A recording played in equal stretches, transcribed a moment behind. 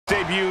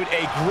debuted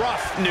a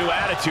gruff new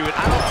attitude.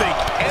 I don't think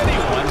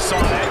anyone saw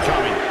that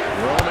coming.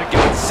 Roman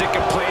got sick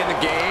of playing the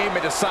game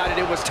and decided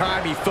it was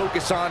time he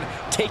focus on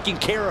taking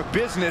care of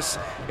business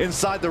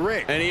inside the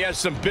ring. And he has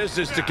some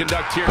business to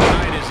conduct here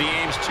tonight as he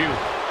aims to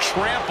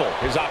trample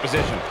his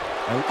opposition.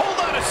 Hold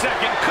on a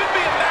second. Could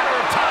be a matter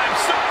of time.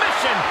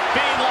 Submission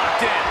being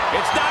locked in.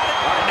 It's not.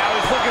 All right, now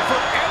he's looking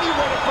for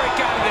anyone to break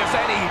out of this,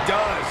 and he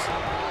does.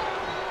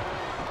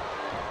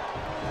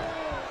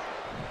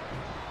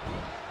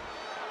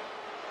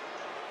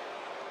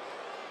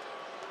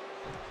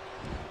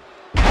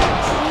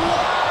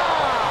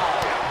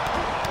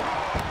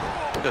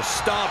 To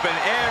stomping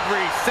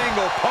every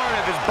single part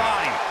of his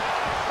body.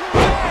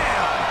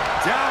 Bam!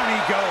 Down he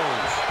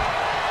goes.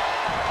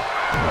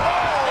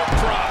 Oh,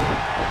 drop.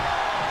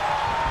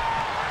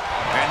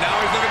 And now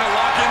he's looking to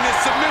lock in this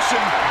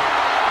submission.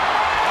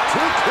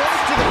 Too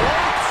close to the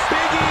ropes.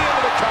 Big E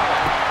into the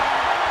cover.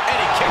 And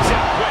he kicks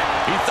out quick.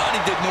 He thought he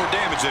did more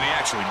damage than he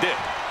actually did.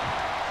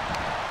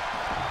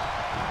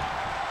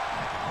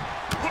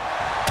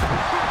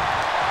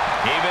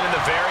 Even in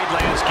the varied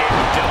landscape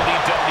of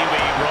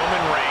WWE,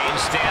 Roman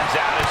Reigns stands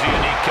out as a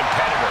unique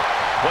competitor.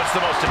 What's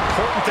the most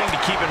important thing to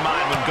keep in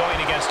mind when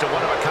going against a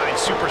one-of-a-kind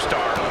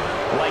superstar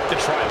like the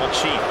Tribal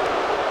Chief?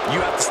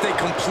 You have to stay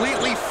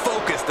completely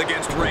focused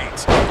against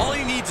Reigns. All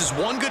he needs is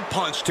one good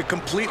punch to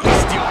completely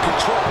steal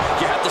control.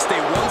 You have to stay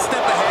one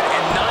step ahead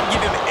and not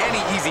give him any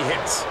easy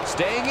hits.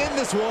 Staying in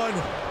this one.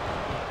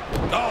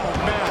 Oh,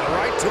 man,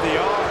 right to the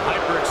arm.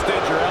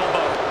 Hyperextend your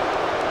elbow.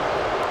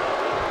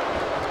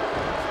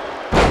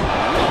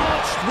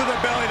 Launched with a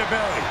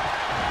belly-to-belly.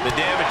 The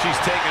damage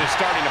he's taken is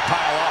starting to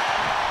pile up.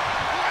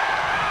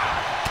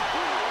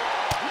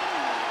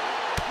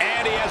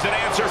 And he has an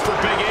answer for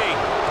Big E.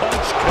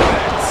 Punch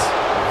connects.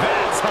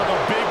 That's how the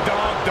big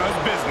dog does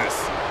business.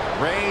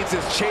 Reigns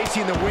is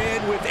chasing the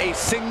win with a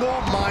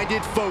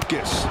single-minded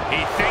focus.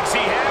 He thinks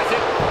he has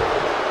it.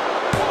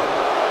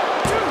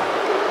 1, 2.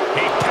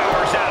 He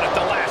powers out at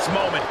the last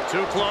moment.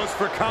 Too close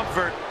for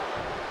comfort.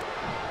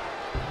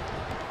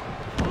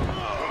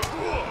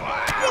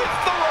 With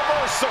the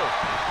reversal.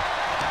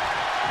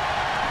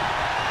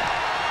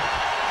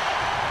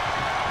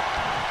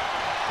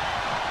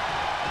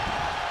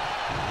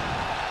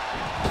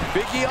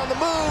 Big E on the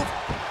move.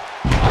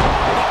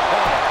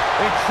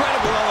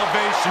 Incredible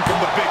elevation from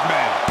the big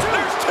man.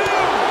 There's 2.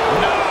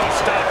 No,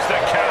 stops the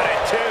count at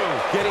 2.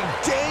 Getting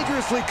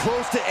dangerously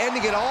close to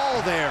ending it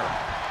all there.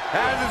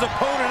 Has his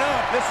opponent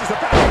up. This is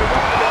about to be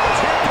one of those.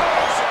 Here it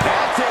goes.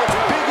 That's it.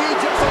 Big E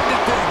just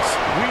ended things.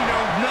 We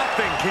know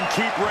nothing can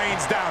keep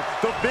Reigns down.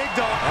 The big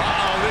dog.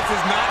 Uh-oh, this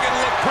is not going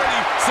to look pretty.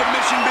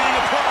 Submission being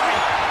applied.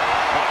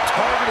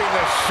 Targeting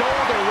the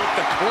shoulder with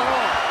the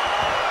claw.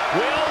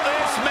 Will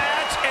this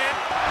match end?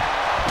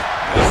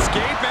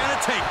 Escape and a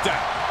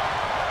takedown.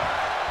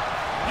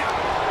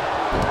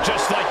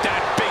 Just like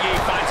that, Big E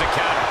finds a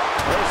counter.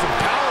 There's some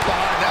power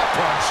behind that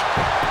punch.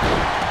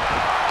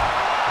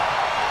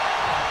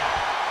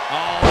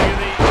 Oh, look at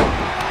the...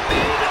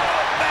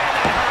 Man,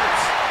 that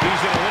hurts.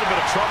 He's in a little bit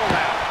of trouble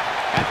now.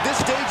 At this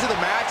stage of the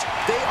match,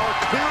 they are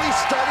clearly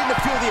starting to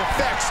feel the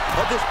effects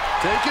of this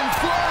taking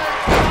flight.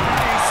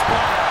 Nice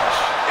splash.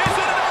 Is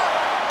it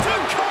enough to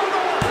cover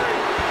the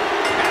line?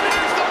 And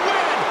there's the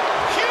win.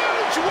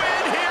 Huge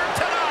win here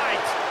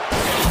tonight.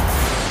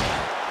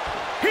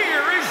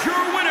 Here is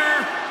your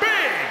winner,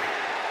 Big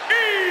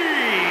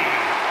E!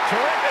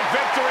 Terrific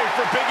victory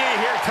for Big E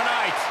here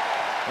tonight.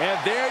 And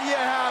there you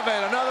have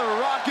it, another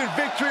rocking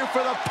victory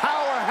for the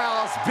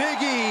powerhouse Big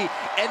E,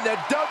 and the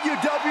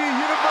WWE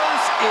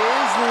Universe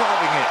is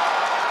loving it.